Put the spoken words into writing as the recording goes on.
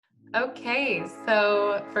Okay,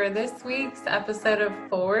 so for this week's episode of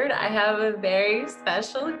Forward, I have a very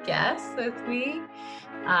special guest with me.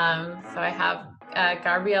 So I have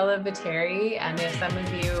Gabriella Viteri, and if some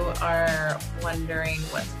of you are wondering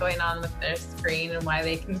what's going on with their screen and why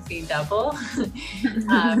they can see double,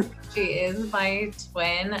 she is my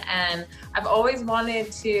twin, and I've always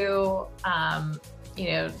wanted to,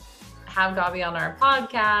 have Gabi on our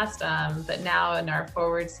podcast, but now in our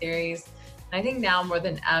Forward series, I think now more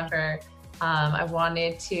than ever, I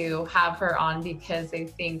wanted to have her on because I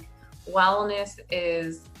think wellness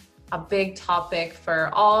is a big topic for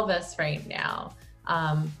all of us right now.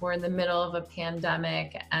 We're in the middle of a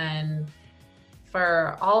pandemic, and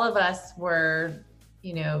for all of us, our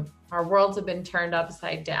worlds have been turned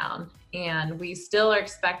upside down, and we still are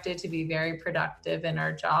expected to be very productive in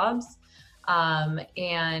our jobs.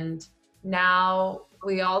 And now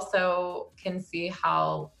we also can see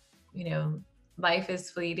how, life is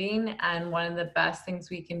fleeting, and one of the best things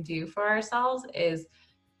we can do for ourselves is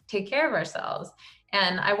take care of ourselves.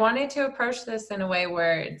 And I wanted to approach this in a way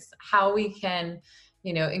where it's how we can,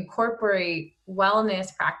 incorporate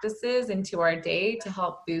wellness practices into our day to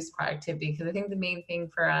help boost productivity. Because I think the main thing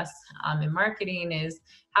for us in marketing is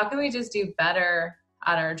how can we just do better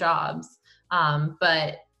at our jobs?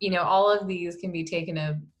 But all of these can be taken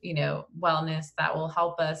of, wellness that will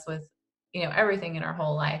help us with, everything in our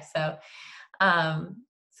whole life. So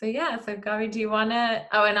Gabi, do you want to,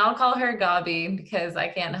 and I'll call her Gabi because I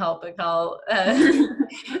can't help but call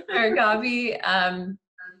her Gabi.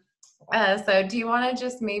 So do you want to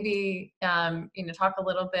just maybe, talk a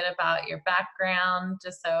little bit about your background,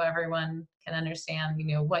 just so everyone can understand,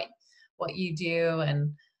 what you do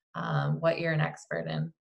and what you're an expert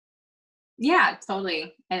in? Yeah,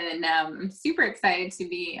 totally. And I'm super excited to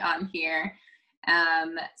be on here.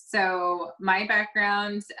 So my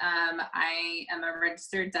background, I am a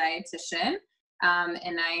registered dietitian,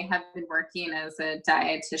 and I have been working as a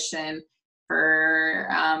dietitian for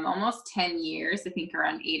almost 10 years, I think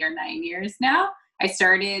around 8 or 9 years now. I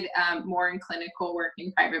started more in clinical work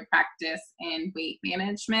in private practice and weight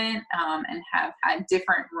management, and have had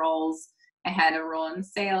different roles. I had a role in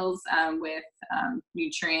sales with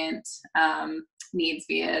nutrient needs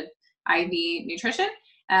via IV nutrition.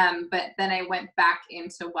 But then I went back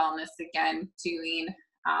into wellness again, doing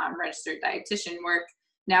registered dietitian work,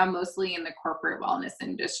 now mostly in the corporate wellness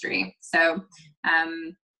industry. So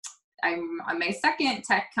I'm on my second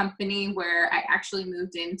tech company where I actually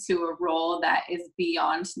moved into a role that is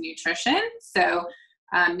beyond nutrition. So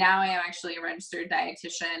now I am actually a registered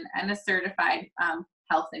dietitian and a certified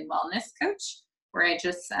health and wellness coach, where I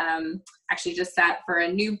just actually just sat for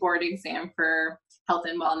a new board exam for health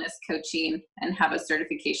and wellness coaching and have a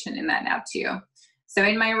certification in that now too. So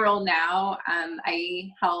in my role now, I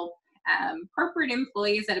help corporate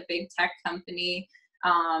employees at a big tech company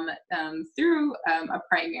through a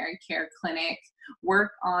primary care clinic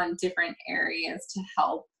work on different areas to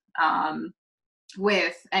help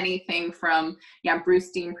with anything from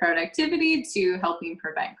boosting productivity to helping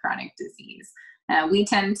prevent chronic disease. We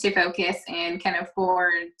tend to focus in kind of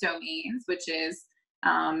four domains, which is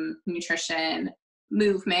nutrition,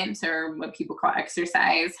 movement, or what people call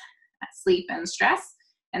exercise, sleep, and stress.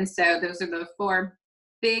 And so those are the four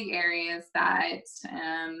big areas that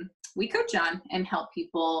we coach on and help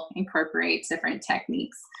people incorporate different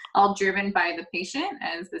techniques, all driven by the patient,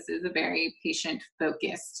 as this is a very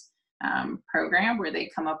patient-focused program where they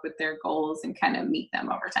come up with their goals and kind of meet them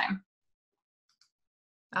over time.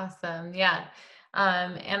 Awesome. Yeah.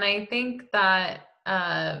 And I think that,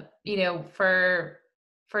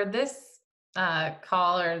 for this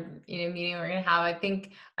call or, meeting we're going to have, I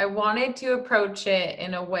think I wanted to approach it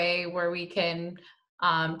in a way where we can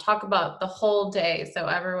talk about the whole day. So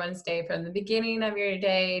everyone's day, from the beginning of your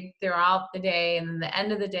day, throughout the day, and then the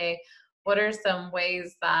end of the day. What are some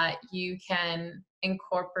ways that you can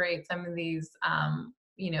incorporate some of these,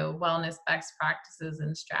 wellness best practices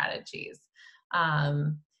and strategies?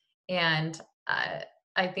 And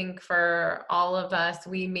I think for all of us,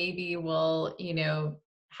 we maybe will,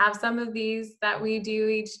 have some of these that we do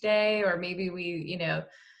each day, or maybe we,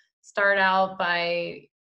 start out by,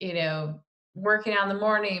 working out in the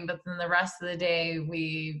morning, but then the rest of the day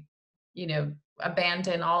we,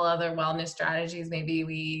 abandon all other wellness strategies. Maybe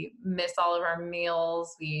we miss all of our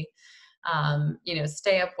meals. We,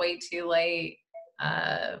 stay up way too late.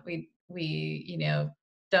 We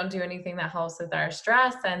don't do anything that helps with our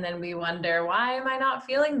stress. And then we wonder, why am I not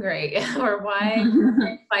feeling great? Or why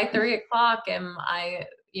by 3 o'clock am I,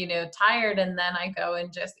 tired? And then I go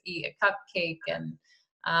and just eat a cupcake. And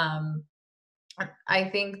I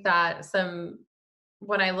think that some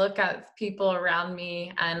when I look at people around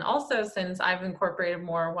me, and also since I've incorporated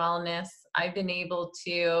more wellness, I've been able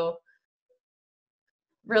to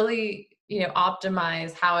really,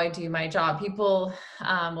 optimize how I do my job. People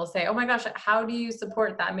will say, "Oh my gosh, how do you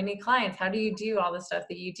support that many clients? How do you do all the stuff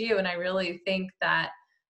that you do?" And I really think that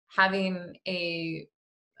having a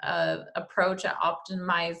approach at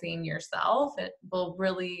optimizing yourself, it will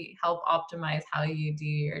really help optimize how you do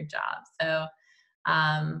your job.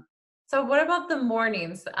 Um, so what about the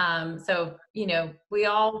mornings? We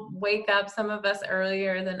all wake up, some of us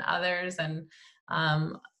earlier than others, and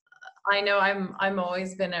um, I know I'm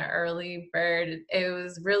always been an early bird. It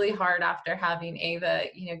was really hard after having Ava,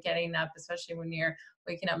 getting up, especially when you're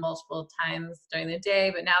waking up multiple times during the day.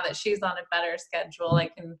 But now that she's on a better schedule, I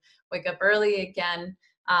can wake up early again.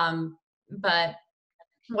 But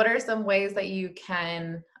what are some ways that you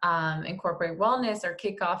can incorporate wellness or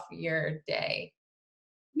kick off your day?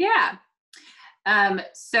 Yeah.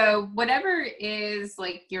 So whatever is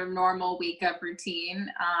like your normal wake up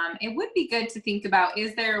routine, it would be good to think about,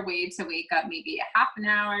 is there a way to wake up maybe a half an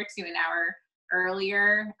hour to an hour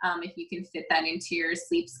earlier, if you can fit that into your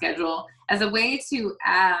sleep schedule, as a way to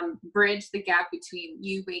bridge the gap between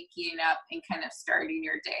you waking up and kind of starting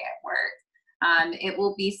your day at work. It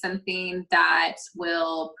will be something that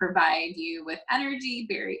will provide you with energy,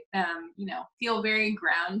 very, feel very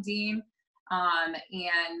grounding,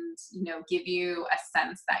 and give you a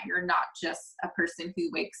sense that you're not just a person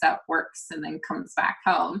who wakes up, works, and then comes back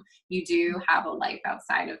home. You do have a life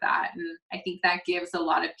outside of that, and I think that gives a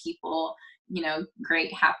lot of people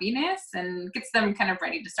great happiness and gets them kind of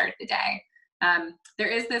ready to start the day. There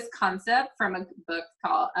is this concept from a book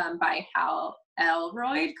called by Hal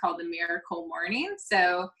Elroy called The Miracle Morning.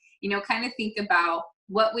 So kind of think about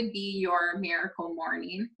what would be your miracle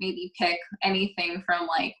morning. Maybe pick anything from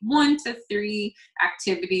like 1 to 3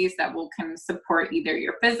 activities that will kind of support either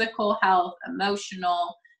your physical health,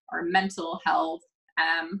 emotional, or mental health.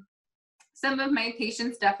 Some of my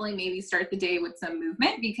patients definitely maybe start the day with some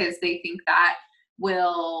movement because they think that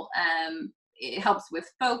will, it helps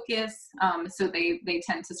with focus. So they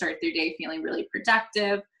tend to start their day feeling really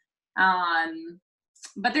productive.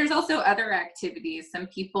 But there's also other activities. Some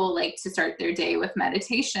people like to start their day with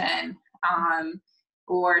meditation,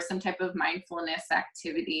 or some type of mindfulness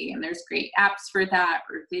activity, and there's great apps for that,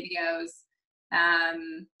 or videos.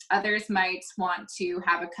 Others might want to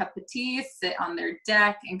have a cup of tea, sit on their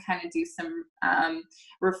deck, and kind of do some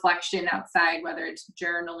reflection outside, whether it's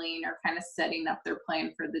journaling or kind of setting up their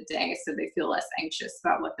plan for the day so they feel less anxious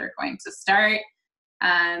about what they're going to start.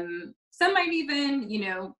 Some might even,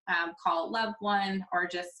 call a loved one, or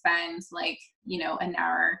just spend like, an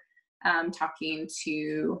hour talking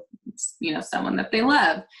to, someone that they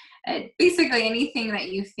love. Basically anything that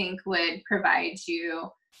you think would provide you,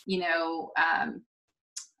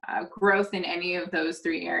 growth in any of those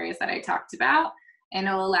 3 areas that I talked about, and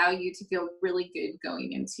it'll allow you to feel really good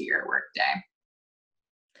going into your workday.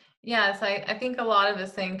 Yes, I think a lot of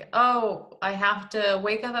us think, oh, I have to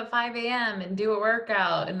wake up at 5 a.m. and do a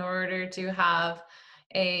workout in order to have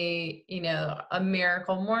a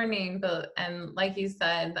miracle morning. And like you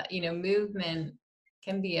said, that, movement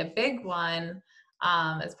can be a big one,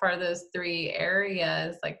 as part of those 3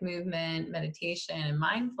 areas, like movement, meditation, and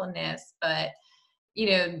mindfulness. But,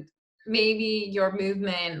 maybe your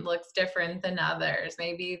movement looks different than others.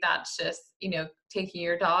 Maybe that's just, taking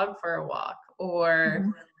your dog for a walk,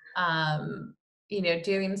 or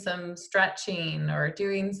doing some stretching or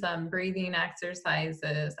doing some breathing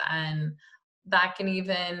exercises, and that can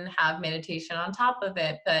even have meditation on top of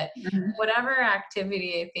it. But Mhm. whatever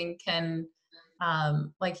activity I think can,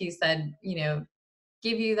 like you said,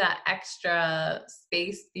 give you that extra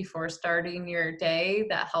space before starting your day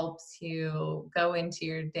that helps you go into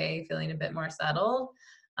your day feeling a bit more settled.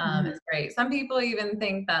 Mhm. It's great. Some people even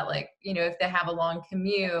think that, like, if they have a long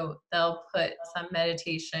commute, they'll put some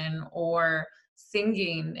meditation or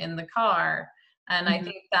singing in the car. And I Mhm.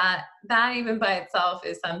 think that even by itself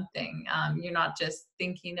is something. You're not just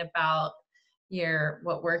thinking about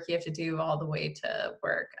what work you have to do all the way to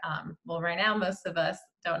work. Well, right now, most of us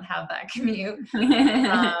don't have that commute.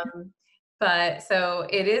 Um, but so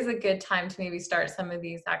it is a good time to maybe start some of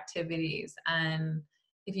these activities. And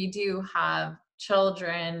if you do have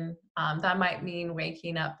children, that might mean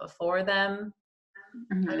waking up before them.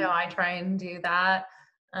 I know Mhm. I try and do that,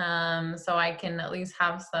 so I can at least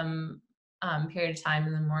have some period of time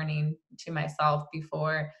in the morning to myself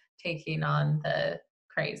before taking on the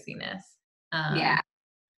craziness. Yeah. Um,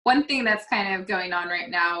 One thing that's kind of going on right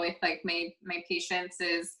now with like my patients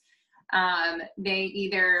is They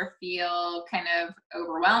either feel kind of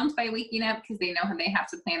overwhelmed by waking up because they know how they have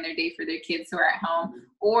to plan their day for their kids who are at home,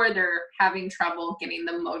 or they're having trouble getting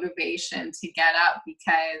the motivation to get up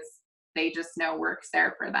because they just know work's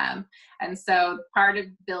there for them. And so part of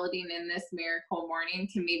building in this miracle morning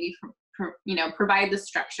can maybe provide the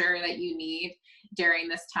structure that you need during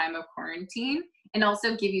this time of quarantine, and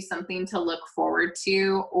also give you something to look forward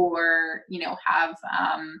to, or have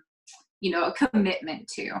a commitment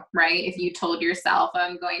to, right? If you told yourself,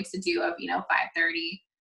 I'm going to do a 5:30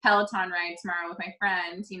 Peloton ride tomorrow with my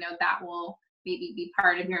friends, that will maybe be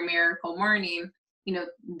part of your miracle morning.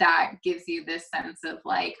 That gives you this sense of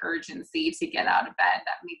like urgency to get out of bed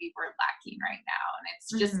that maybe we're lacking right now. And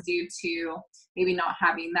it's just due to maybe not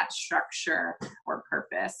having that structure or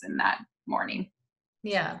purpose in that morning.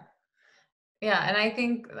 Yeah. Yeah. And I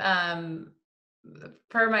think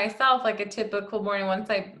for myself, like a typical morning, once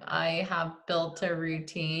I have built a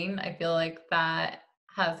routine, I feel like that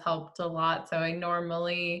has helped a lot. So I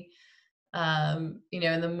normally, in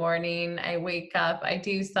the morning, I wake up, I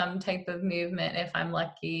do some type of movement if I'm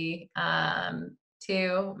lucky,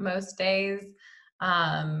 to most days,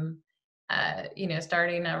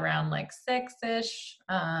 starting around like 6-ish.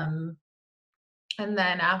 And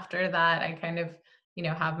then after that, I kind of,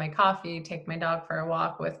 have my coffee, take my dog for a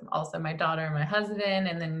walk with also my daughter and my husband,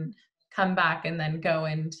 and then come back and then go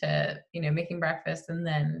into, making breakfast and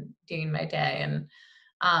then doing my day. And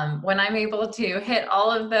when I'm able to hit all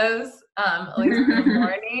of those, at least in the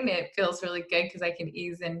morning, it feels really good because I can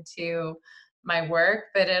ease into my work,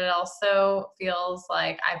 but it also feels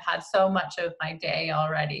like I've had so much of my day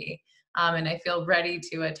already. And I feel ready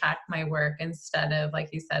to attack my work instead of, like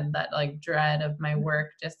you said, that like dread of my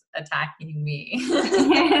work just attacking me.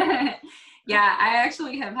 Yeah, I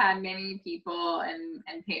actually have had many people and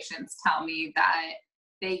patients tell me that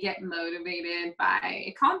they get motivated by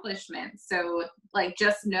accomplishments. So like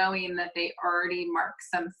just knowing that they already mark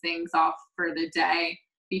some things off for the day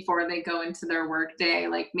before they go into their work day,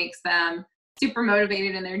 like makes them super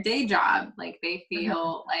motivated in their day job. Like they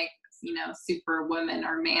feel like, super woman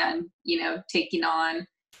or man, taking on,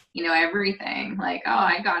 everything. Like, oh,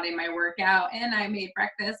 I got in my workout and I made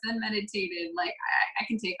breakfast and meditated. Like I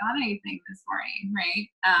can take on anything this morning, right?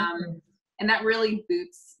 And that really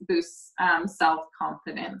boosts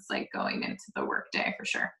self-confidence, like going into the workday for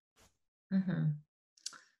sure.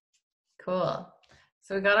 Cool.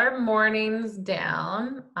 So we got our mornings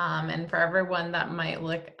down, and for everyone that might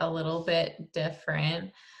look a little bit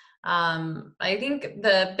different. I think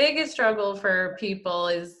the biggest struggle for people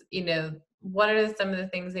is, what are some of the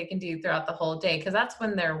things they can do throughout the whole day? Because that's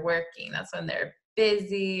when they're working. That's when they're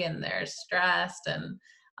busy and they're stressed and,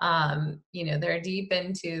 they're deep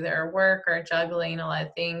into their work or juggling a lot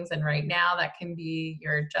of things. And right now that can be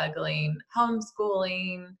you're juggling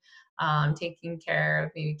homeschooling, taking care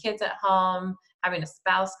of maybe kids at home, having a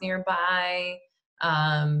spouse nearby,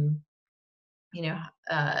 and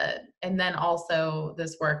then also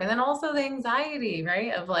this work, and then also the anxiety,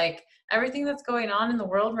 right? Of like everything that's going on in the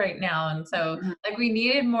world right now. And so like we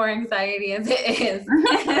needed more anxiety as it is,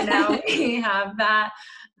 and now we have that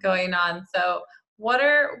going on. So what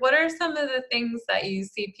are some of the things that you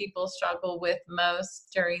see people struggle with most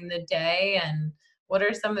during the day, and what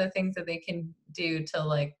are some of the things that they can do to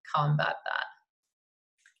like combat that?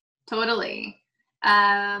 Totally.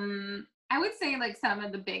 I would say like some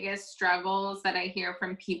of the biggest struggles that I hear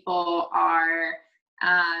from people are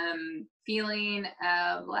feeling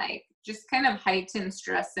of like just kind of heightened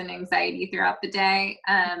stress and anxiety throughout the day.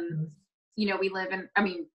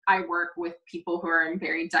 I work with people who are in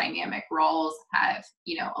very dynamic roles, have,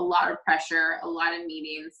 a lot of pressure, a lot of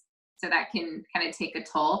meetings. So that can kind of take a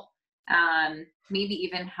toll. Maybe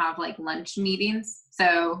even have like lunch meetings.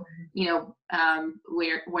 So,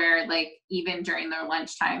 where like even during their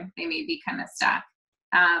lunchtime, they may be kind of stacked.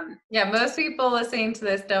 Most people listening to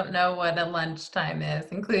this don't know what a lunchtime is,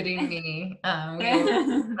 including me. We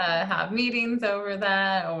have meetings over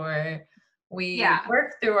that, or we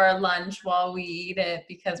work through our lunch while we eat it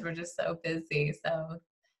because we're just so busy. So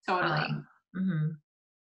totally.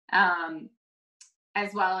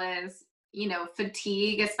 As well as,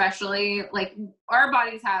 fatigue, especially like our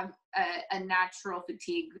bodies have a natural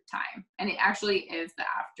fatigue time, and it actually is the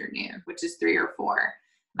afternoon, which is 3 or 4.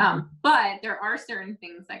 But there are certain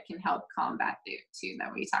things that can help combat it too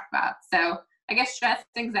that we talk about. So I guess stress,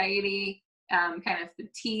 anxiety, kind of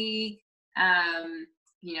fatigue,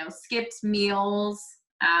 skipped meals,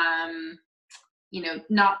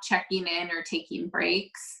 not checking in or taking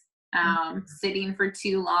breaks, sitting for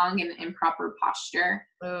too long in improper posture.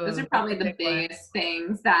 Those are probably the biggest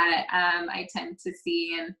things that I tend to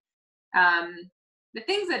see. And the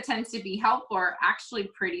things that tend to be helpful are actually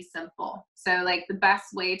pretty simple. So like the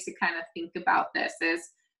best way to kind of think about this is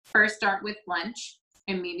first start with lunch,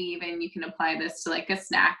 and maybe even you can apply this to like a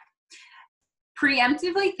snack.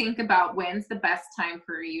 Preemptively think about when's the best time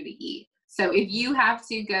for you to eat. So if you have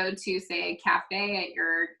to go to, say, a cafe at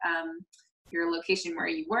your location where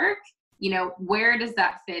you work, where does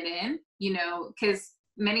that fit in? Because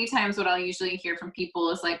many times what I'll usually hear from people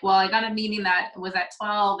is like, well, I got a meeting that was at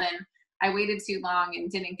 12 and I waited too long and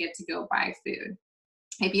didn't get to go buy food.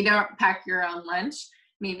 If you don't pack your own lunch,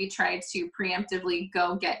 maybe try to preemptively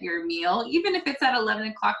go get your meal. Even if it's at 11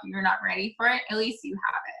 o'clock and you're not ready for it, at least you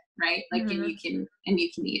have it, right? Like, and you can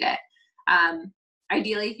eat it.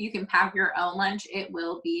 Ideally, if you can pack your own lunch, it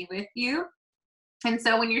will be with you. And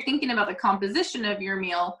so when you're thinking about the composition of your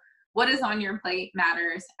meal, what is on your plate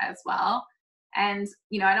matters as well. And,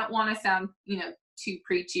 I don't want to sound, too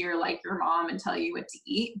preachy or like your mom and tell you what to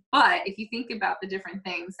eat. But if you think about the different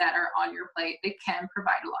things that are on your plate, they can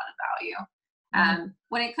provide a lot of value.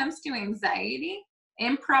 When it comes to anxiety,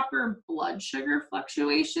 improper blood sugar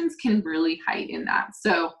fluctuations can really heighten that.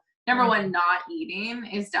 So number one, not eating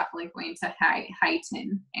is definitely going to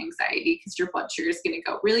heighten anxiety because your blood sugar is going to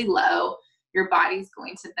go really low. Your body's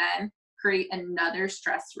going to then create another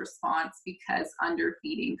stress response because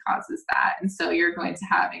underfeeding causes that. And so you're going to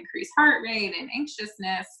have increased heart rate and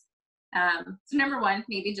anxiousness. So number one,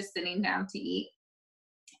 maybe just sitting down to eat.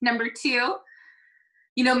 Number two,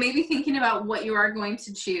 maybe thinking about what you are going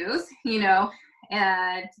to choose,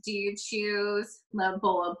 and do you choose a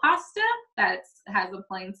bowl of pasta that has a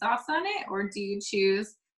plain sauce on it? Or do you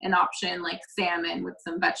choose an option like salmon with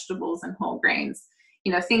some vegetables and whole grains?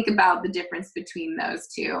 Think about the difference between those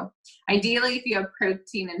two. Ideally, if you have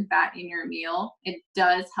protein and fat in your meal, it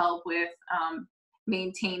does help with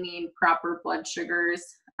maintaining proper blood sugars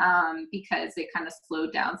because it kind of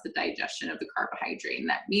slows down the digestion of the carbohydrate in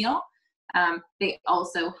that meal. They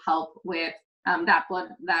also help with that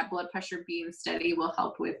blood pressure being steady will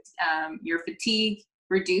help with your fatigue,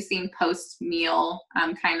 reducing post-meal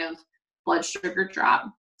kind of blood sugar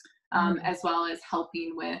drop. As well as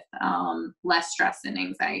helping with less stress and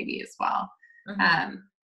anxiety as well.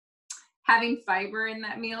 Having fiber in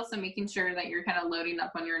that meal, so making sure that you're kind of loading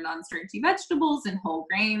up on your non-starchy vegetables and whole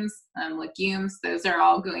grains, legumes, those are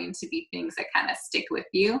all going to be things that kind of stick with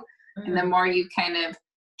you. And the more you kind of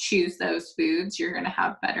choose those foods, you're going to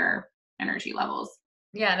have better energy levels.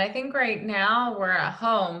 Yeah, and I think right now we're at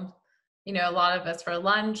home, a lot of us for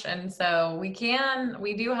lunch. And so we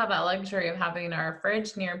do have that luxury of having our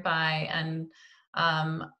fridge nearby. And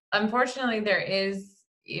unfortunately there is,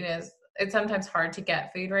 it's sometimes hard to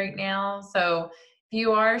get food right now. So if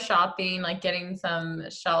you are shopping, like getting some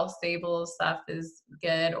shelf stable stuff is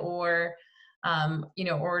good, or,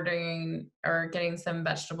 ordering or getting some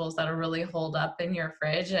vegetables that'll really hold up in your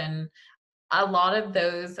fridge. And a lot of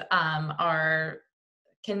those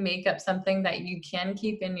can make up something that you can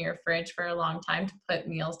keep in your fridge for a long time to put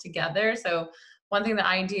meals together. So one thing that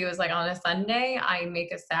I do is like on a Sunday, I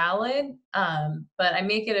make a salad, but I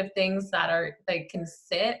make it of things that can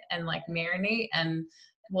sit and like marinate and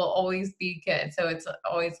will always be good. So it's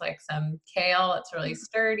always like some kale, it's really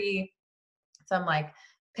sturdy, some like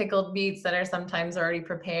pickled beets that are sometimes already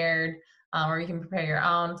prepared, or you can prepare your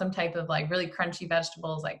own, some type of like really crunchy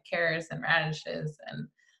vegetables like carrots and radishes.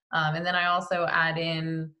 And then I also add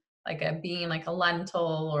in like a bean, like a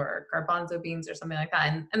lentil or garbanzo beans or something like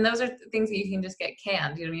that. And those are things that you can just get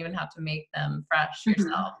canned. You don't even have to make them fresh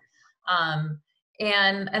yourself. And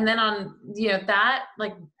then on, that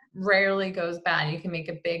like rarely goes bad. You can make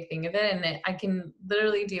a big thing of it, and I can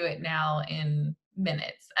literally do it now in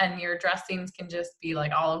minutes. And your dressings can just be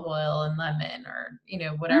like olive oil and lemon or,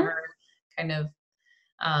 whatever kind of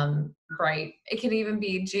bright. It could even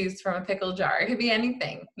be juice from a pickle jar. It could be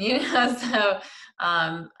anything, so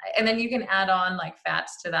and then you can add on like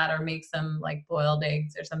fats to that, or make some like boiled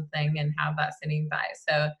eggs or something and have that sitting by.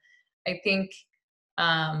 So I think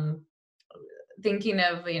thinking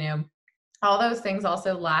of all those things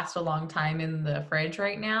also last a long time in the fridge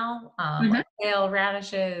right now, like kale,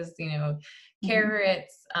 radishes,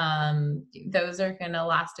 carrots, those are going to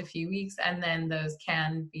last a few weeks. And then those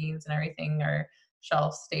canned beans and everything are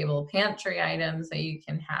shelf stable pantry items that you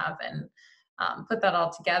can have and put that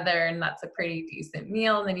all together, and that's a pretty decent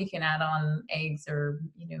meal. And then you can add on eggs or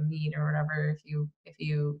meat or whatever if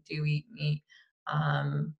you do eat meat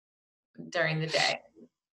during the day.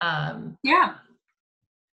 Yeah,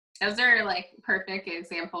 those are like perfect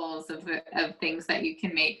examples of things that you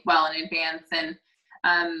can make well in advance. And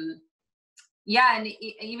yeah, and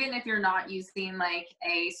even if you're not using like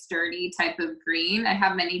a sturdy type of green, I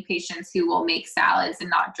have many patients who will make salads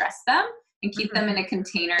and not dress them and keep them in a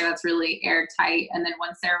container that's really airtight. And then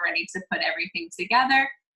once they're ready to put everything together,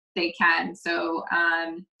 they can. So,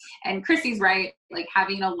 and Chrissy's right, like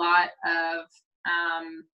having a lot of,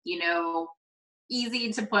 you know,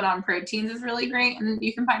 easy to put on proteins is really great, and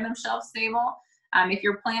you can find them shelf stable. If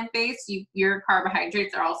you're plant-based, your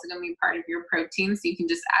carbohydrates are also going to be part of your protein, so you can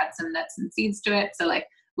just add some nuts and seeds to it. So like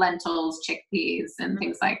lentils, chickpeas, and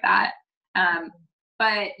things like that.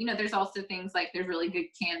 But you know, there's also things like there's really good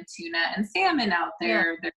canned tuna and salmon out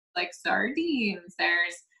there. There's like sardines.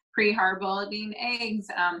 There's pre-hard-boiled eggs.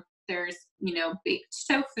 There's, you know, baked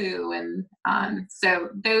tofu, and so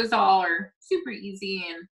those all are super easy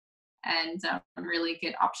and really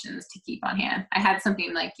good options to keep on hand. I had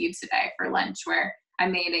something like you today for lunch where I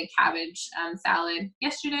made a cabbage salad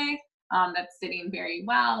yesterday that's sitting very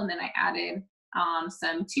well, and then I added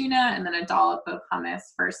some tuna and then a dollop of hummus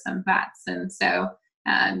for some fats. And so,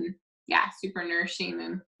 yeah, super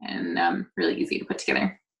nourishing and really easy to put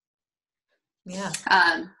together. Yeah.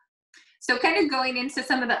 So kind of going into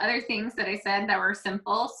some of the other things that I said that were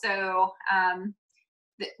simple. So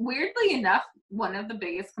weirdly enough, one of the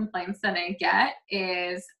biggest complaints that I get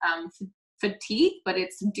is fatigue, but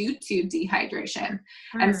it's due to dehydration.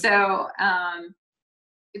 And so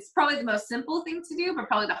it's probably the most simple thing to do, but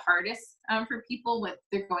probably the hardest for people with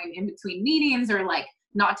they're going in between meetings or like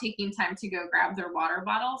not taking time to go grab their water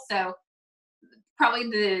bottle. So probably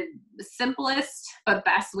the simplest but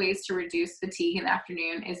best ways to reduce fatigue in the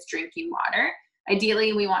afternoon is drinking water.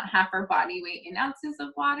 Ideally, we want half our body weight in ounces of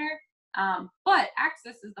water, but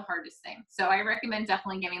access is the hardest thing. So I recommend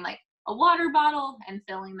definitely getting like a water bottle and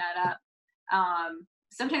filling that up.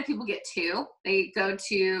 Sometimes people get two. They go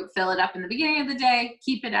to fill it up in the beginning of the day,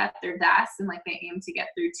 keep it at their desk, and like they aim to get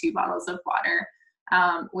through 2 bottles of water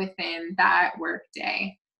within that work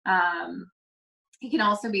day. It can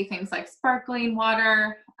also be things like sparkling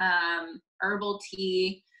water, herbal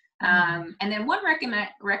tea. And then one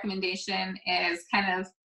recommendation is kind of,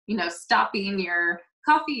 you know, stopping your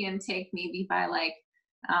coffee intake maybe by like,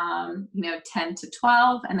 you know, 10 to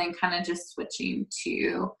 12, and then kind of just switching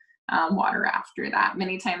to water after that.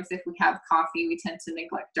 Many times if we have coffee, we tend to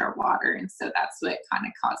neglect our water. And so that's what kind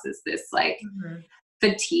of causes this like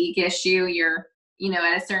fatigue issue. You know,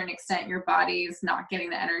 at a certain extent, your body is not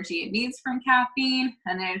getting the energy it needs from caffeine.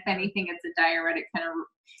 And then if anything, it's a diuretic kind of,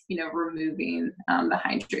 you know, removing the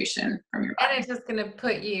hydration from your body. And it's just going to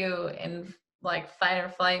put you in like fight or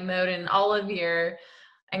flight mode, and all of your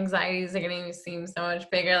anxieties are going to seem so much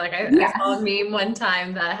bigger. Like I saw a meme one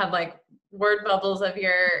time that had like word bubbles of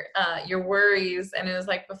your worries, and it was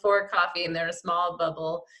like before coffee and there was a small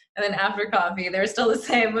bubble, and then after coffee they're still the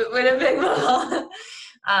same with a big bubble.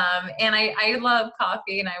 And I love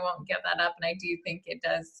coffee, and I won't give that up, and I do think it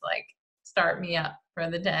does like start me up for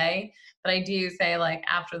the day, but I do say like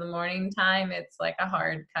after the morning time it's like a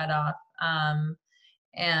hard cutoff.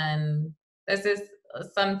 And this is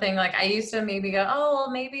something like I used to maybe go, oh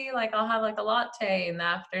well, maybe like I'll have like a latte in the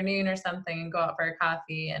afternoon or something and go out for a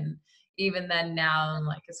coffee, and even then now I'm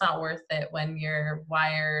like it's not worth it when you're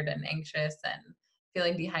wired and anxious and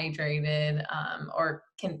feeling dehydrated, or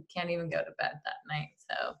can't even go to bed that night.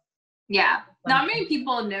 So yeah, not many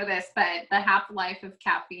people know this, but the half-life of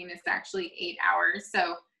caffeine is actually 8 hours.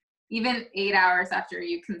 So even 8 hours after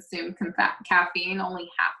you consume caffeine, only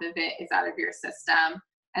half of it is out of your system,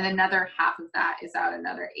 and another half of that is out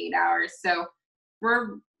another 8 hours. So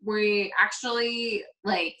we actually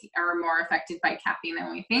like are more affected by caffeine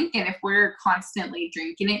than we think. And if we're constantly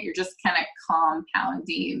drinking it, you're just kind of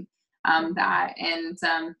compounding that, and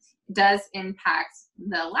does impact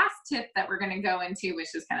the last tip that we're going to go into,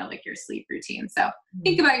 which is kind of like your sleep routine. So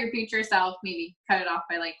think about your future self, maybe cut it off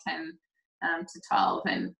by like 10 to 12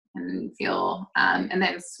 and feel, and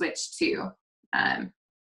then switch to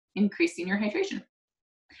increasing your hydration.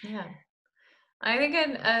 Yeah. I think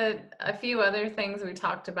a few other things we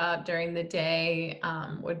talked about during the day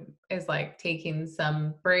is like taking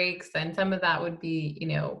some breaks, and some of that would be, you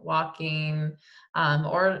know, walking,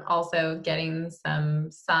 or also getting some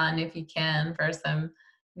sun if you can for some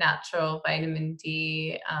natural vitamin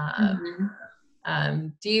D.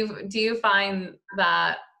 Do you find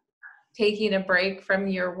that taking a break from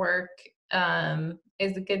your work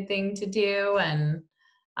is a good thing to do? And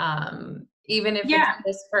even if it's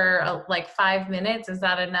just for like 5 minutes, is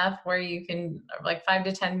that enough where you can like 5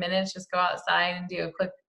 to 10 minutes just go outside and do a quick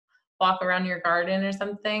walk around your garden or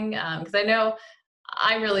something? Because I know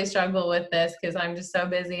I really struggle with this because I'm just so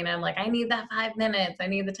busy, and I'm like, I need that 5 minutes, I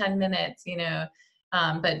need the 10 minutes, you know.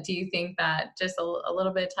 But do you think that just a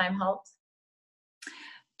little bit of time helps?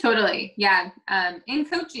 Totally. Yeah. In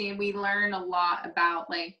coaching, we learn a lot about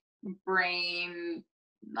like brain,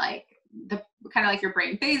 like the kind of like your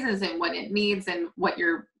brain phases and what it needs and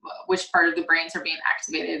which part of the brains are being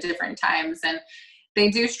activated at different times. And they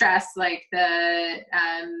do stress like the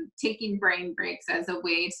taking brain breaks as a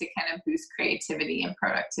way to kind of boost creativity and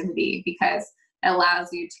productivity, because it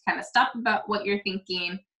allows you to kind of stop about what you're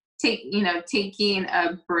thinking, taking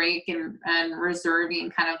a break and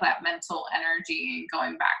reserving kind of that mental energy and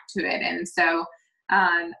going back to it. And so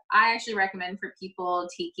I actually recommend for people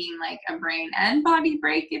taking like a brain and body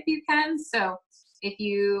break if you can. So if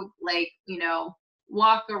you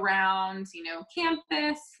walk around,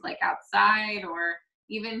 campus, like outside, or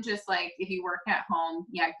even just like if you work at home,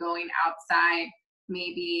 going outside,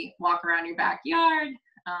 maybe walk around your backyard,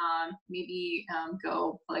 maybe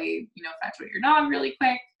go play, fetch with your dog really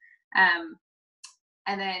quick. And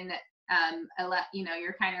then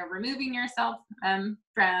you're kind of removing yourself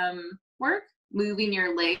from work, moving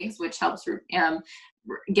your legs, which helps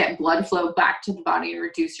get blood flow back to the body and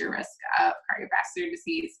reduce your risk of cardiovascular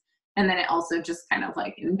disease. And then it also just kind of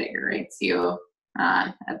like invigorates you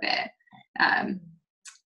a bit.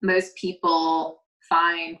 Most people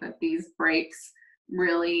find that these breaks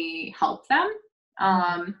really help them.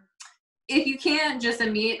 If you can't just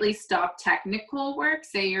immediately stop technical work,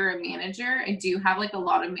 say you're a manager, I do have like a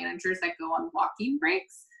lot of managers that go on walking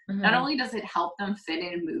breaks. Not only does it help them fit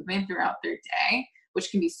in movement throughout their day, which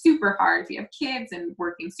can be super hard if you have kids and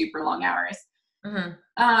working super long hours.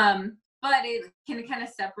 But it can kind of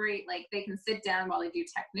separate, like they can sit down while they do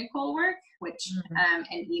technical work, which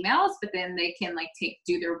and emails, but then they can like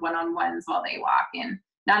do their one-on-ones while they walk. And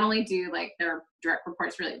not only do like their direct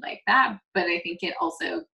reports really like that, but I think it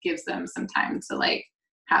also gives them some time to like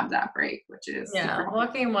have that break, which is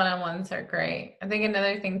walking one-on-ones are great. I think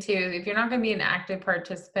another thing too, if you're not going to be an active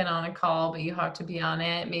participant on a call, but you have to be on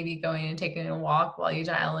it, maybe going and taking a walk while you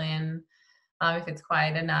dial in, if it's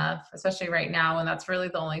quiet enough, especially right now when that's really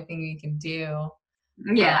the only thing you can do.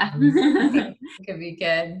 It could be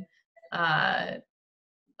good.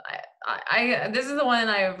 This is the one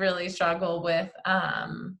I really struggle with.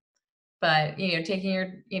 But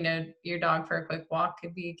taking your dog for a quick walk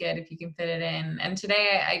could be good if you can fit it in. And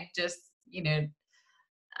today I just,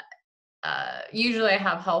 usually I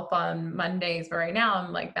have help on Mondays, but right now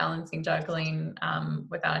I'm like balancing juggling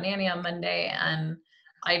without a nanny on Monday. And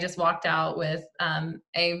I just walked out with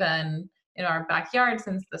Ava in our backyard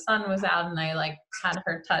since the sun was out, and I like had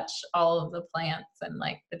her touch all of the plants and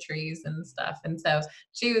like the trees and stuff. And so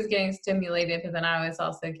she was getting stimulated, but then I was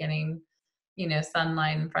also getting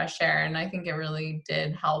sunlight and fresh air. And I think it really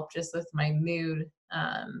did help just with my mood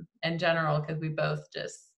in general, because we both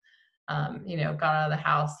just, got out of the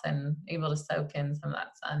house and able to soak in some of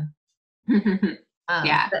that sun.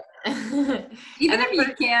 Even if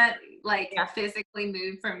you can't physically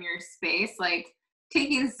move from your space, like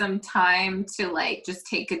taking some time to like just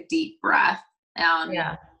take a deep breath and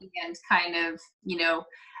kind of,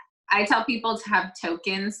 I tell people to have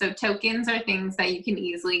tokens. So tokens are things that you can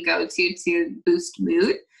easily go to boost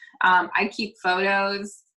mood. I keep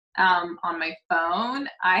photos on my phone.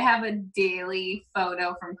 I have a daily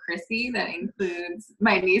photo from Chrissy that includes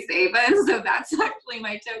my niece Ava, and so that's actually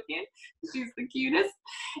my token. She's the cutest.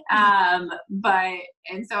 And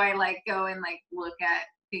so I like go and like look at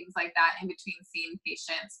things like that in between seeing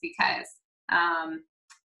patients, because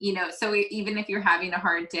so even if you're having a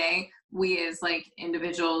hard day, we as like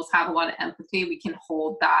individuals have a lot of empathy. We can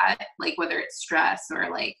hold that, like whether it's stress or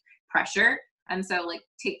like pressure. And so like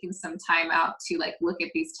taking some time out to like look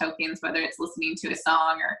at these tokens, whether it's listening to a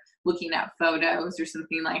song or looking at photos or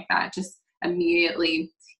something like that, just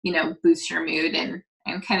immediately, boosts your mood and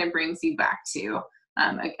kind of brings you back to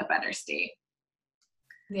a better state.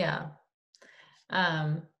 Yeah.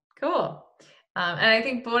 Cool. And I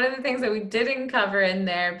think one of the things that we didn't cover in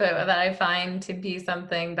there, but that I find to be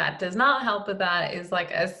something that does not help with that, is like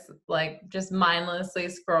us like just mindlessly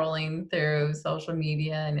scrolling through social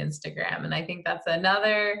media and Instagram. And I think that's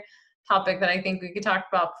another topic that I think we could talk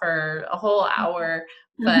about for a whole hour.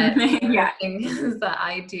 But things that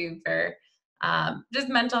I do for just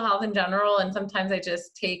mental health in general, and sometimes I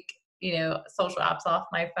just take social apps off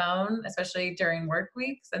my phone, especially during work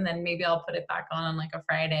weeks, and then maybe I'll put it back on like a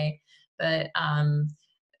Friday. But,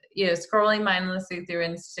 scrolling mindlessly through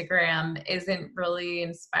Instagram isn't really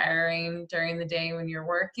inspiring during the day when you're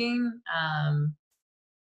working.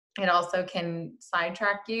 It also can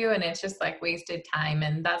sidetrack you, and it's just like wasted time,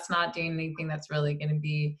 and that's not doing anything that's really going to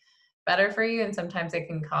be better for you. And sometimes it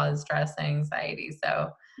can cause stress and anxiety.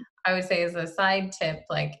 So I would say as a side tip,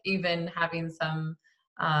 like even having some,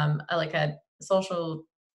 like a social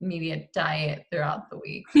media diet throughout the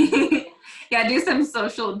week. Do some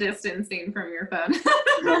social distancing from your phone.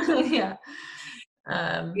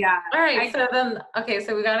 Yeah. All right. So then, okay,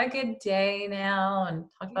 so we got a good day now and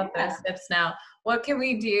talk about those tips now. What can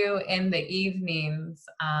we do in the evenings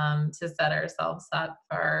to set ourselves up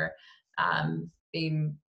for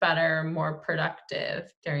being better, more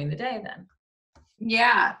productive during the day then?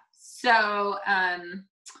 Yeah. So,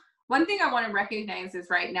 one thing I want to recognize is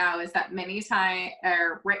right now is that many times,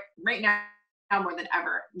 or right now more than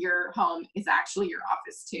ever, your home is actually your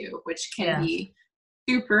office too, which can Yeah. be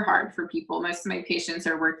super hard for people. Most of my patients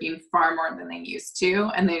are working far more than they used to,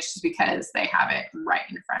 and it's just because they have it right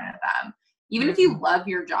in front of them. Even if you Mhm. love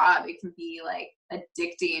your job, it can be like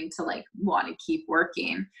addicting to like want to keep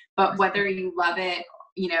working. But whether you love it,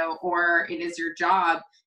 or it is your job,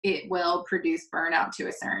 it will produce burnout to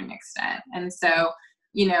a certain extent. And so,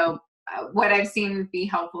 what I've seen be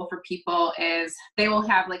helpful for people is they will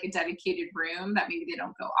have like a dedicated room that maybe they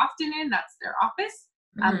don't go often in. That's their office.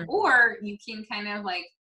 Mhm. Or you can kind of like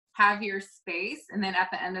have your space, and then at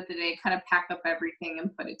the end of the day, kind of pack up everything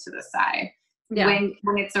and put it to the side. Yeah.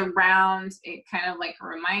 When it's around, it kind of like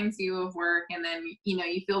reminds you of work, and then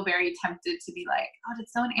you feel very tempted to be like, oh, did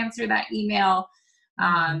someone answer that email?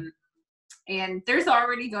 Mhm. And there's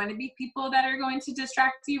already going to be people that are going to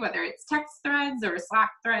distract you, whether it's text threads or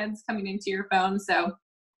Slack threads coming into your phone. So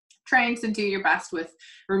trying to do your best with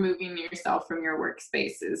removing yourself from your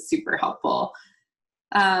workspace is super helpful.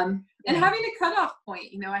 And Yeah. having a cutoff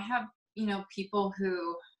point, I have, people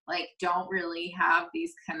who like don't really have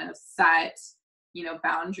these kind of set,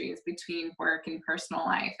 boundaries between work and personal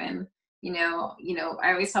life. And,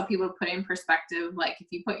 I always tell people to put in perspective, like if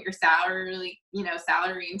you put your salary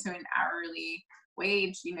into an hourly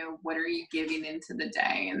wage, what are you giving into the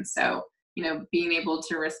day? And so, being able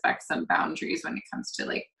to respect some boundaries when it comes to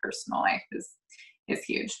like personal life is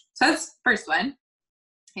huge. So that's first one,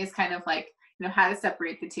 is kind of like, how to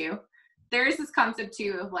separate the two. There is this concept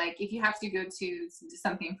too of like, if you have to go to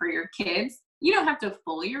something for your kids, you don't have to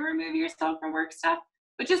fully remove yourself from work stuff,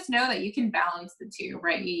 but just know that you can balance the two,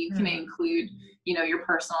 right? You can Mhm. include, your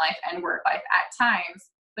personal life and work life at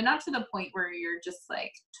times, but not to the point where you're just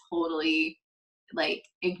like totally like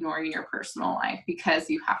ignoring your personal life because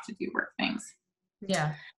you have to do work things.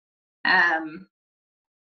 Yeah. Um,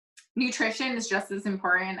 Nutrition is just as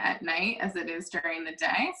important at night as it is during the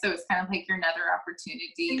day. So it's kind of like your another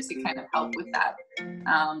opportunity to kind of help with that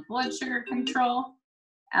blood sugar control.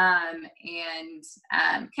 And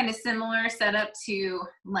kind of similar setup to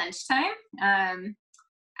lunchtime.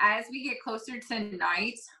 As we get closer to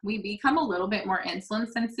night, we become a little bit more insulin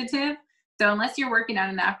sensitive. So unless you're working out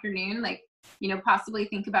in the afternoon, like, possibly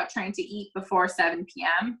think about trying to eat before 7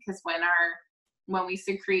 p.m. because when we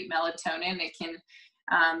secrete melatonin, it can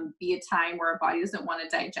be a time where our body doesn't want to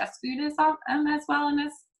digest food as well and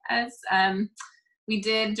as we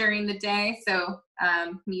did during the day. So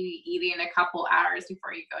maybe eating a couple hours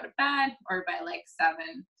before you go to bed, or by like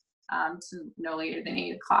 7 to no later than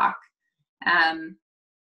 8 o'clock. Um,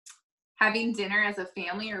 Having dinner as a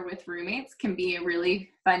family or with roommates can be a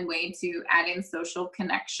really fun way to add in social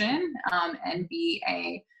connection, and be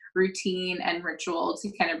a routine and ritual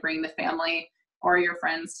to kind of bring the family or your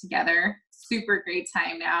friends together. Super great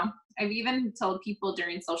time now. I've even told people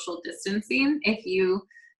during social distancing, if you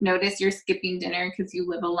notice you're skipping dinner because you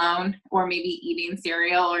live alone, or maybe eating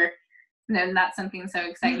cereal, or then not something so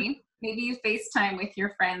exciting, maybe you FaceTime with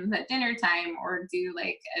your friends at dinner time, or do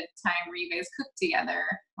like a time where you guys cook together,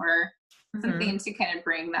 or something Mhm. to kind of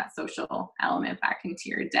bring that social element back into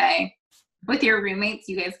your day. With your roommates,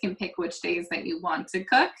 you guys can pick which days that you want to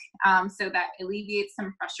cook, so that alleviates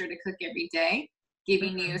some pressure to cook every day,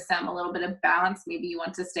 giving you Mhm. a little bit of balance. Maybe you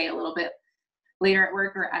want to stay a little bit later at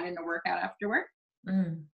work, or add in a workout after work.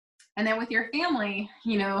 Mhm. And then with your family,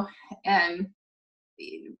 um,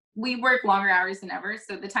 we work longer hours than ever,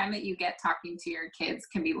 so the time that you get talking to your kids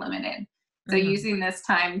can be limited. So Mhm. using this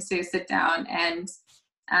time to sit down and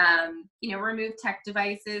remove tech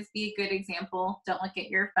devices, be a good example. Don't look at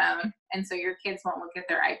your phone, and so your kids won't look at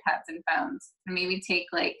their iPads and phones. And maybe take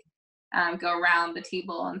like go around the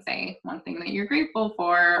table and say one thing that you're grateful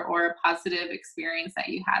for, or a positive experience that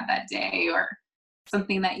you had that day, or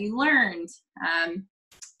something that you learned.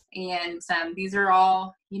 And these are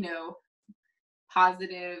all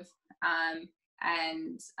positive and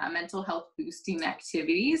mental health boosting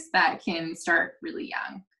activities that can start really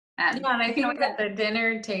young. Yeah, and I You can think always, at the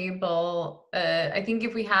dinner table, I think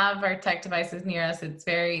if we have our tech devices near us, it's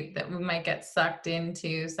very that we might get sucked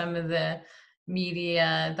into some of the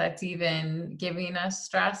media that's even giving us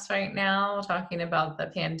stress right now, talking about the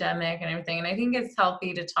pandemic and everything. And I think it's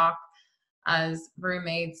healthy to talk as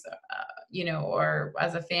roommates, or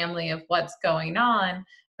as a family of what's going on,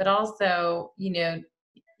 but also,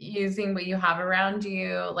 using what you have around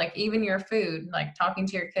you, like even your food, like talking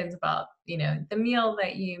to your kids about, the meal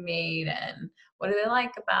that you made and what do they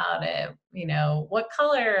like about it, what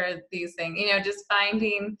color are these things, just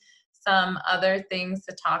finding some other things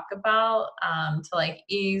to talk about, to like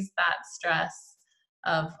ease that stress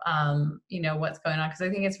of, what's going on. Cause I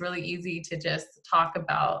think it's really easy to just talk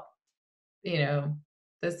about,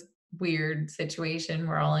 this weird situation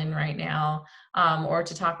we're all in right now, or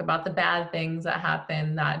to talk about the bad things that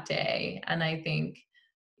happened that day. And I think,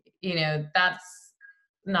 that's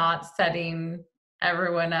not setting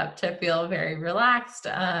everyone up to feel very relaxed,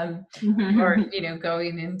 or,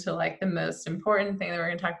 going into like the most important thing that we're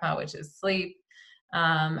going to talk about, which is sleep.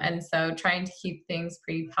 And so trying to keep things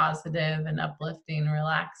pretty positive and uplifting,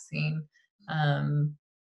 relaxing,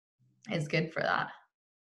 is good for that.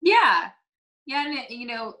 Yeah. Yeah, and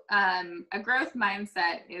a growth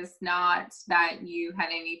mindset is not that you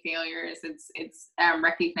had any failures. It's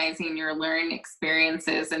recognizing your learned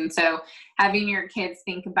experiences, and so having your kids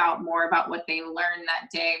think about more about what they learned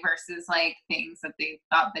that day versus like things that they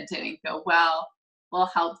thought that didn't go well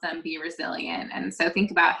will help them be resilient. And so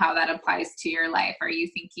think about how that applies to your life. Are you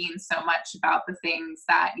thinking so much about the things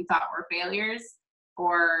that you thought were failures,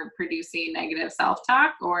 or producing negative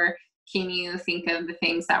self-talk, or can you think of the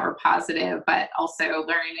things that were positive, but also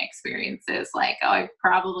learning experiences like, oh, I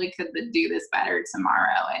probably could do this better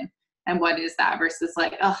tomorrow. And what is that versus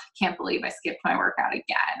like, oh, I can't believe I skipped my workout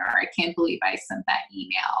again, or I can't believe I sent that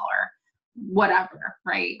email, or whatever,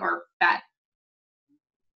 right? Or that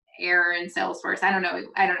error in Salesforce. I don't know.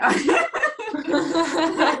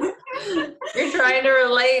 You're trying to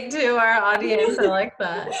relate to our audience. I like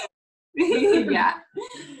that. Yeah.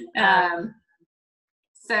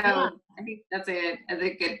 So Yeah. I think that's a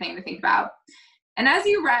good thing to think about. And as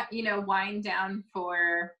you wind down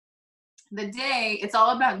for the day, it's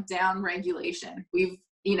all about down regulation. We've,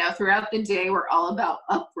 throughout the day, we're all about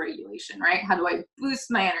up regulation, right? How do I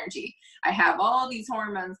boost my energy? I have all these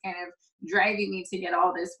hormones kind of driving me to get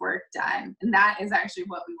all this work done. And that is actually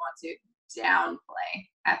what we want to downplay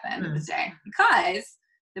at the end of the day, because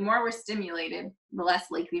the more we're stimulated, the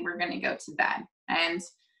less likely we're going to go to bed. And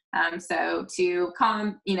so to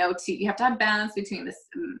calm, you have to have balance between the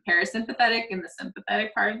parasympathetic and the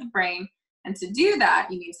sympathetic part of the brain. And to do that,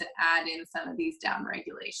 you need to add in some of these down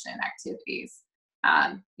regulation activities.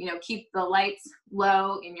 Keep the lights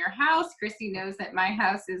low in your house. Chrissy knows that my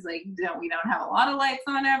house is like, we don't have a lot of lights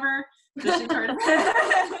on ever, especially because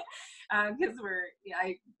I'm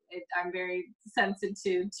very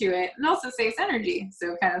sensitive to it, and also saves energy.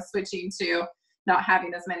 So kind of switching to not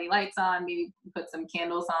having as many lights on, maybe put some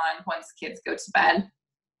candles on once kids go to bed.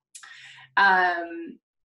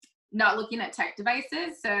 Not looking at tech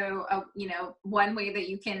devices. So, one way that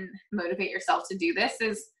you can motivate yourself to do this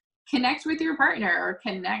is connect with your partner or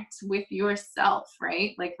connect with yourself,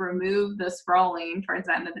 right? Like remove the scrolling towards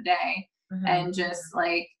the end of the day, and just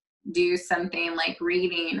like do something like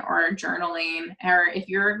reading or journaling. Or if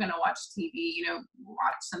you're going to watch TV,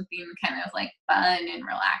 watch something kind of like fun and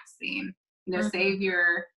relaxing. Save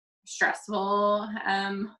your stressful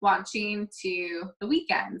watching to the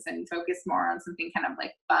weekends and focus more on something kind of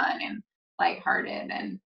like fun and lighthearted.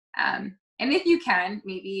 And if you can,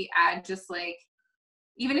 maybe add just like,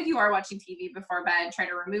 even if you are watching TV before bed, try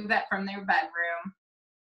to remove that from their bedroom,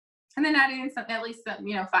 and then add in at least 5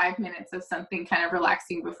 minutes of something kind of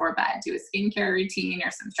relaxing before bed. Do a skincare routine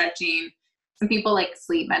or some stretching. Some people like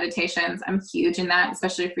sleep meditations. I'm huge in that,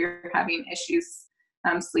 especially if you're having issues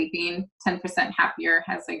sleeping. 10% Happier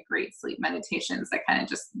has like great sleep meditations that kind of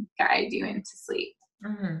just guide you into sleep.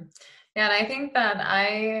 Yeah, and I think that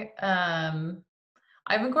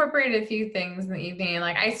I've incorporated a few things in the evening.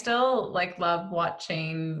 Like I still like love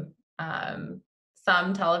watching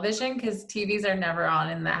some television, because TVs are never on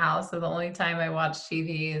in the house. So the only time I watch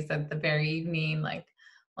TV is at the very evening, like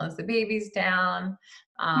once the baby's down,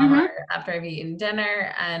 or after I've eaten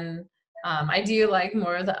dinner. And I do like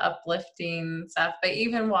more of the uplifting stuff. But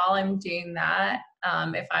even while I'm doing that,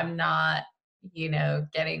 if I'm not,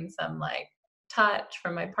 getting some like touch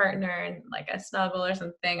from my partner and like a snuggle or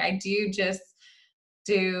something, I do just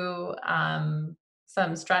do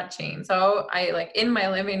some stretching. So I like in my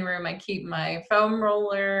living room, I keep my foam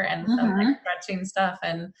roller and some like stretching stuff.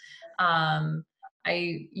 And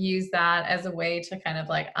I use that as a way to kind of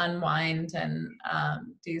like unwind and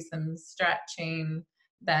do some stretching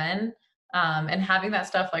then. And having that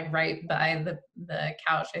stuff like right by the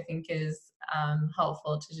couch, I think is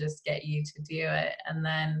helpful to just get you to do it. And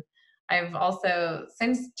then I've also,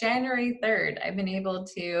 since January 3rd, I've been able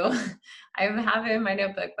to, I have it in my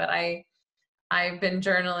notebook, but I've been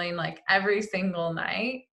journaling like every single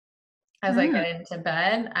night. as I Mm. get into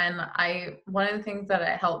bed. And one of the things that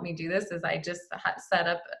it helped me do this is I just set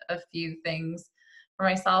up a few things for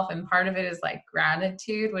myself. And part of it is like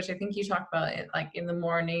gratitude, which I think you talk about it like in the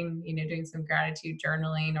morning, doing some gratitude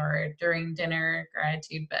journaling, or during dinner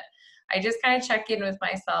gratitude. But I just kind of check in with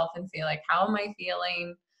myself and see like, how am I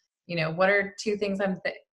feeling? What are two things I'm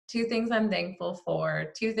thankful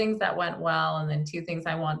for, two things that went well, and then two things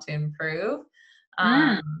I want to improve.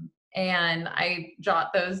 Mm. And I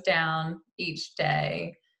jot those down each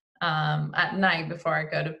day at night before I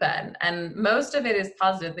go to bed. And most of it is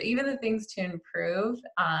positive, but even the things to improve,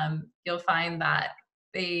 you'll find that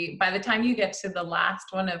by the time you get to the last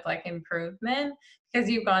one of like improvement, because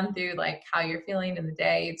you've gone through like how you're feeling in the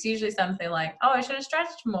day, it's usually something like, oh, I should have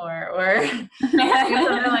stretched more, or something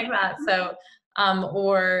like that. So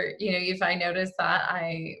or if I notice that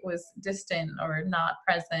I was distant or not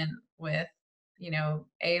present with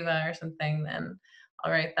Ava or something, then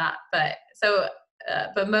I'll write that.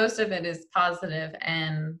 But most of it is positive,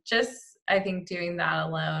 and just I think doing that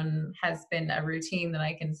alone has been a routine that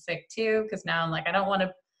I can stick to, because now I'm like,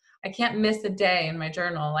 I can't miss a day in my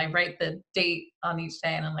journal. I write the date on each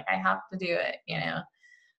day, and I'm like, I have to do it.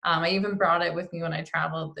 I even brought it with me when I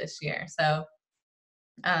traveled this year. So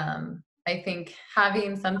I think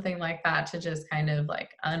having something like that to just kind of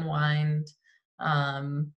like unwind,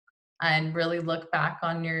 um, and really look back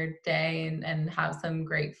on your day, and have some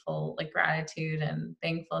gratitude and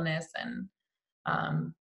thankfulness, and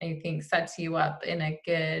I think sets you up in a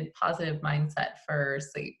good positive mindset for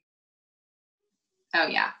sleep. Oh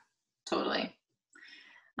yeah, totally.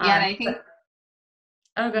 Yeah, and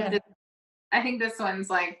Oh, go ahead. I think this one's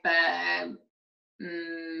like the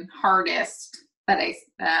hardest that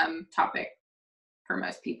topic for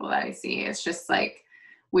most people that I see. It's just like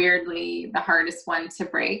weirdly the hardest one to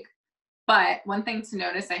break. But one thing to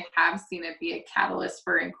notice, I have seen it be a catalyst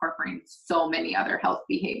for incorporating so many other health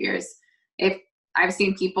behaviors. If I've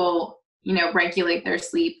seen people, regulate their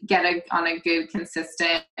sleep, on a good,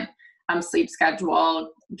 consistent sleep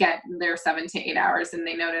schedule, get their 7 to 8 hours, and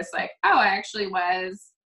they notice like, oh, I actually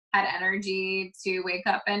had energy to wake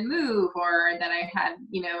up and move, or that I had,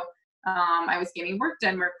 I was getting work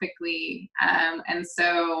done more quickly. And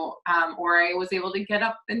so, or I was able to get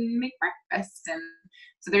up and make breakfast. And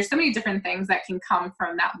so there's so many different things that can come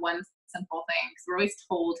from that one simple thing. Because we're always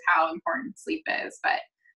told how important sleep is, but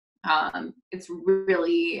it's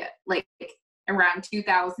really like around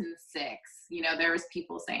 2006, there was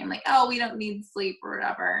people saying like, oh, we don't need sleep or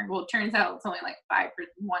whatever. Well, it turns out it's only like 1%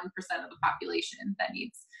 of the population that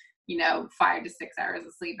needs, 5 to 6 hours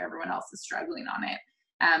of sleep. Everyone else is struggling on it.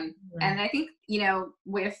 And I think,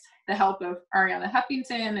 with the help of Ariana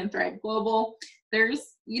Huffington and Thrive Global,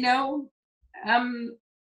 there's,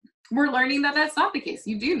 we're learning that that's not the case.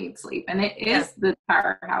 You do need sleep, and it is the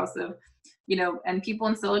powerhouse of, and people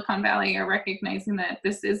in Silicon Valley are recognizing that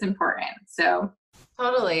this is important. So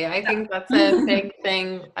totally. I think that's a big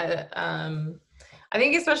thing. I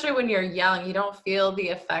think especially when you're young, you don't feel the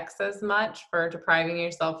effects as much for depriving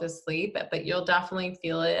yourself of sleep, but you'll definitely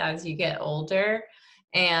feel it as you get older.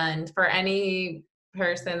 And for any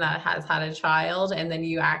person that has had a child, and then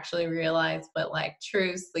you actually realize what like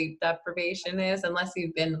true sleep deprivation is, unless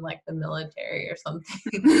you've been in like the military or something,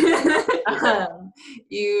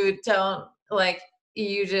 you don't like,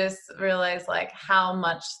 you just realize like how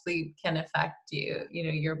much sleep can affect you,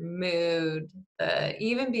 your mood,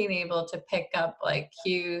 even being able to pick up like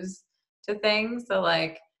cues to things. So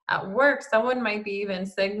like at work, someone might be even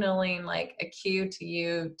signaling like a cue to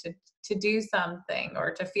you to do something,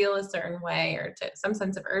 or to feel a certain way, or to some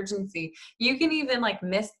sense of urgency. You can even like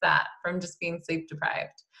miss that from just being sleep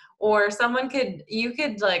deprived. Or you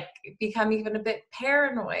could like become even a bit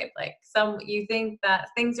paranoid, like you think that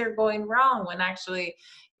things are going wrong when actually,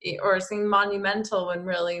 or seem monumental when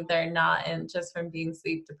really they're not, and just from being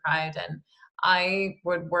sleep deprived. And I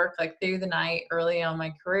would work like through the night early on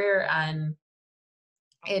my career, and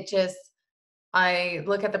I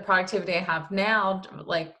look at the productivity I have now,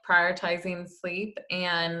 like prioritizing sleep,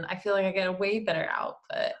 and I feel like I get a way better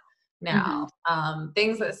output now.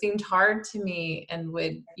 Things that seemed hard to me and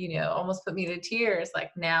would, almost put me to tears,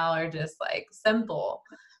 like now are just like simple.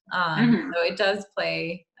 So it does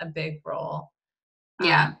play a big role.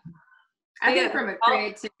 Yeah. I think from a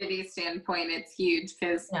creativity standpoint, it's huge,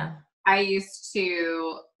 because I used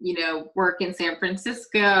to, work in San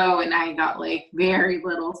Francisco, and I got like very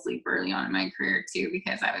little sleep early on in my career too,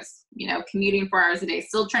 because I was, commuting 4 hours a day,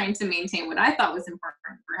 still trying to maintain what I thought was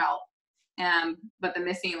important for health. But the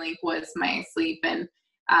missing link was my sleep. And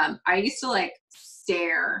I used to like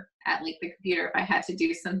stare at like the computer if I had to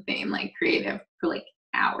do something like creative for like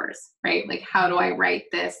hours, right? Like, how do I write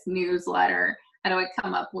this newsletter? How do I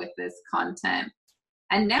come up with this content?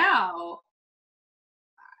 And now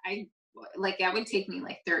I it would take me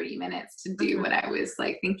like 30 minutes to do what I was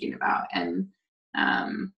like thinking about. And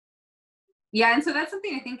yeah, and so that's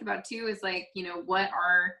something I think about too, is like, you know,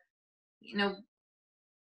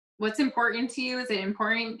 what's important to you? Is it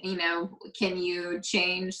important? Can you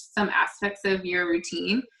change some aspects of your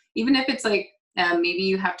routine? Even if it's like, maybe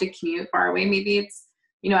you have to commute far away. Maybe it's,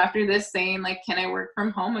 after this saying like, can I work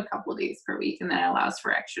from home a couple days per week? And that allows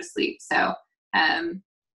for extra sleep. So,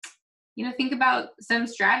 think about some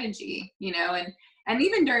strategy, and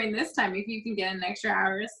even during this time, if you can get an extra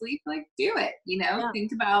hour of sleep, like do it, Yeah.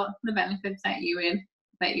 think about the benefits that you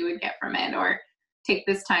would get from it, or take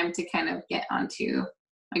this time to kind of get onto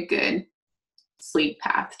a good sleep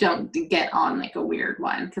path. Don't get on like a weird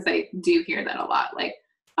one, because I do hear that a lot. Like,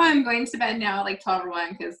 oh, I'm going to bed now, like 12 or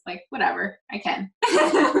 1, because like whatever, I can.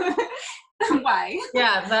 Why?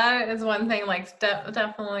 Yeah, that is one thing. Like,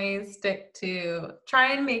 definitely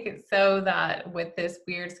try and make it so that with this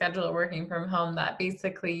weird schedule of working from home, that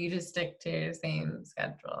basically you just stick to your same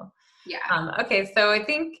schedule. Yeah. Okay, so I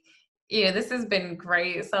think this has been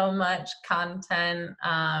great. So much content.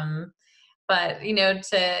 But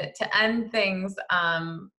to end things,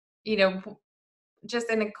 just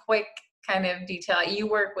in a quick kind of detail, you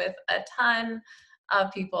work with a ton of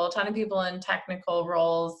people in technical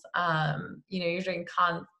roles. You're doing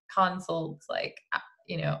consults like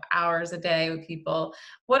hours a day with people.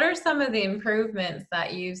 What are some of the improvements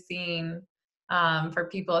that you've seen for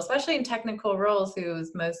people, especially in technical roles,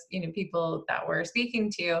 who's most people that we're speaking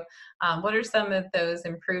to? What are some of those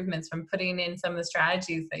improvements from putting in some of the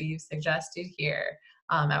strategies that you've suggested here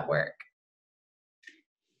at work?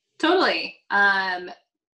 Totally.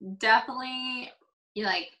 Definitely,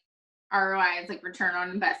 like ROI is like return on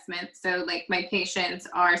investment. So like my patients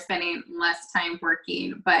are spending less time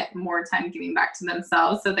working, but more time giving back to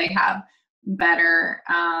themselves. So they have better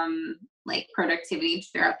like productivity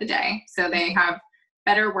throughout the day. So they have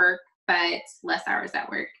better work, but less hours at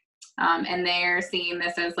work. And they're seeing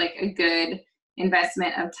this as like a good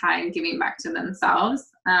investment of time giving back to themselves.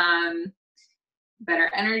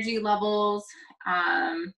 Better energy levels,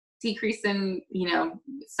 decrease in,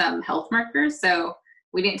 some health markers. So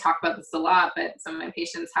we didn't talk about this a lot, but some of my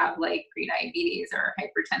patients have like prediabetes or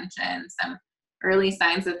hypertension, some early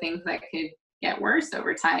signs of things that could get worse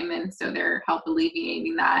over time. And so they're help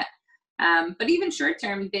alleviating that. But even short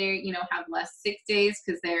term, they, have less sick days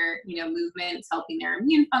because their, movement is helping their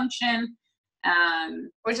immune function.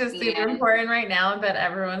 Which is super important right now, but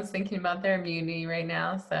everyone's thinking about their immunity right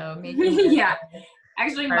now. So making yeah.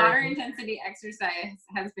 Actually, moderate intensity exercise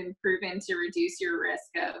has been proven to reduce your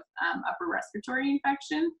risk of upper respiratory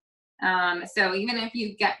infection. So even if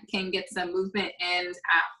you can get some movement in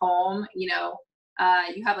at home, you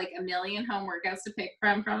have like a million home workouts to pick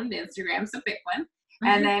from Instagram, so pick one.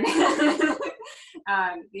 And then incorporating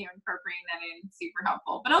that in, super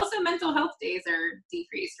helpful. But also mental health days are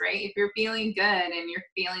decreased, right? If you're feeling good and you're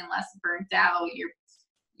feeling less burnt out,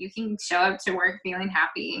 you can show up to work feeling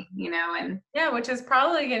happy, and yeah, which is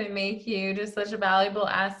probably going to make you just such a valuable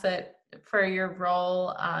asset for your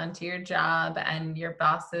role to your job, and your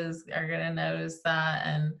bosses are going to notice that,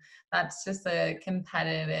 and that's just a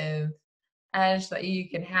competitive edge that you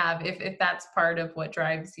can have if that's part of what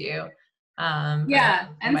drives you. Yeah,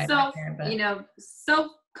 and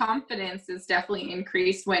self-confidence is definitely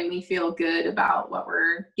increased when we feel good about what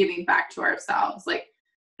we're giving back to ourselves. Like,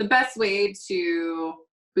 the best way to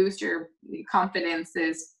boost your confidence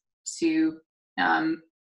is to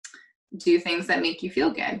do things that make you feel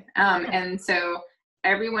good. And so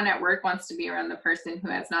everyone at work wants to be around the person who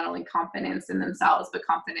has not only confidence in themselves, but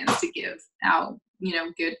confidence to give out,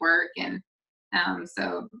 good work. And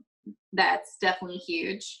so that's definitely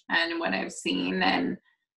huge, and what I've seen.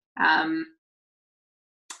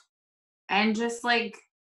 And just like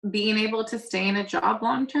being able to stay in a job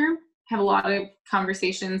long term, have a lot of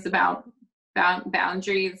conversations about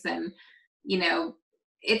boundaries. And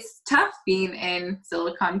it's tough being in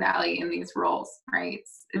Silicon Valley in these roles, right?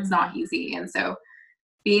 It's not easy. And so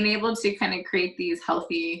being able to kind of create these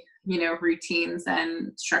healthy, routines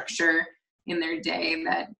and structure in their day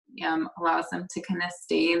that allows them to kind of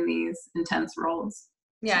stay in these intense roles.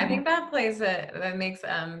 Yeah, I think that makes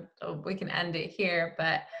we can end it here,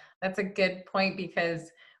 but that's a good point,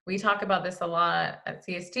 because we talk about this a lot at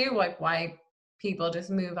CS2, like why people just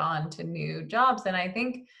move on to new jobs. And I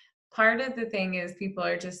think part of the thing is people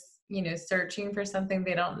are just, searching for something.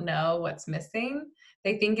 They don't know what's missing.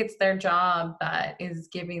 They think it's their job that is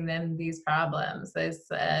giving them these problems, this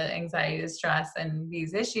anxiety, stress, and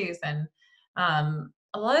these issues. And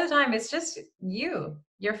a lot of the time it's just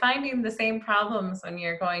you're finding the same problems when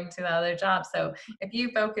you're going to the other job. So if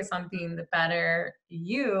you focus on being the better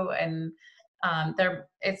you, and there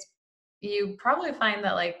it's you probably find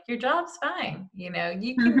that like your job's fine, you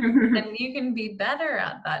can be better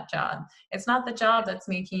at that job. It's not the job that's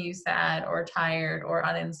making you sad or tired or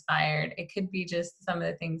uninspired. It could be just some of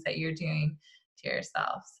the things that you're doing to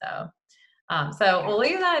yourself. So we'll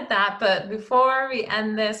leave that at that. But before we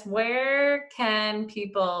end this, where can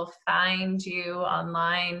people find you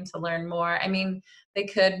online to learn more? I mean, they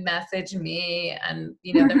could message me, and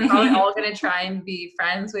they're probably all going to try and be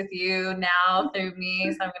friends with you now through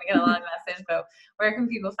me. So I'm going to get a lot of message. But where can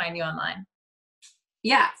people find you online?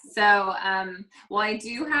 Yeah. So, well, I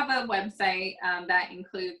do have a website that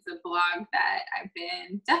includes a blog that I've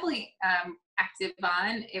been definitely active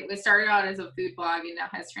on. It was started out as a food blog and now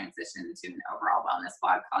has transitioned to an overall wellness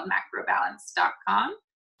blog called macrobalance.com.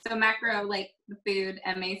 So macro, like the food,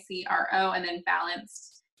 MACRO, and then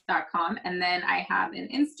balanced.com. And then I have an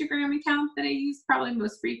Instagram account that I use probably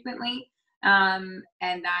most frequently. And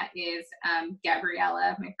that is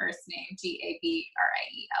Gabriella, my first name,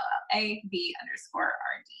 GABRIELLA_B_RD.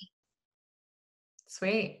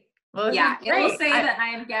 Sweet. Well, yeah, it will say that I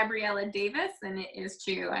am Gabriella Davis, and it is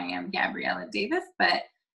true. I am Gabriella Davis, but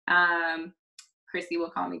Chrissy will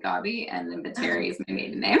call me Gabi, and then Bateri is my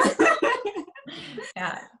maiden name.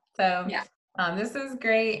 Yeah. So yeah. This is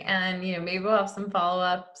great, and maybe we'll have some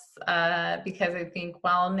follow-ups because I think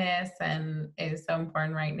wellness is so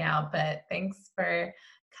important right now. But thanks for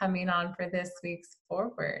coming on for this week's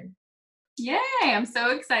Forward. Yay! I'm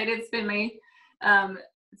so excited. It's been my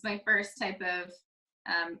it's my first type of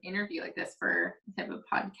interview like this for type of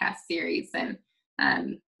podcast series, and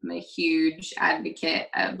I'm a huge advocate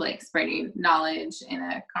of like spreading knowledge in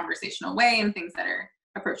a conversational way and things that are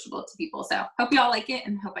approachable to people. So hope you all like it,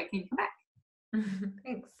 and hope I can come back.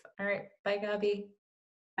 Thanks. All right. Bye, Gabi.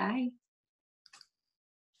 Bye.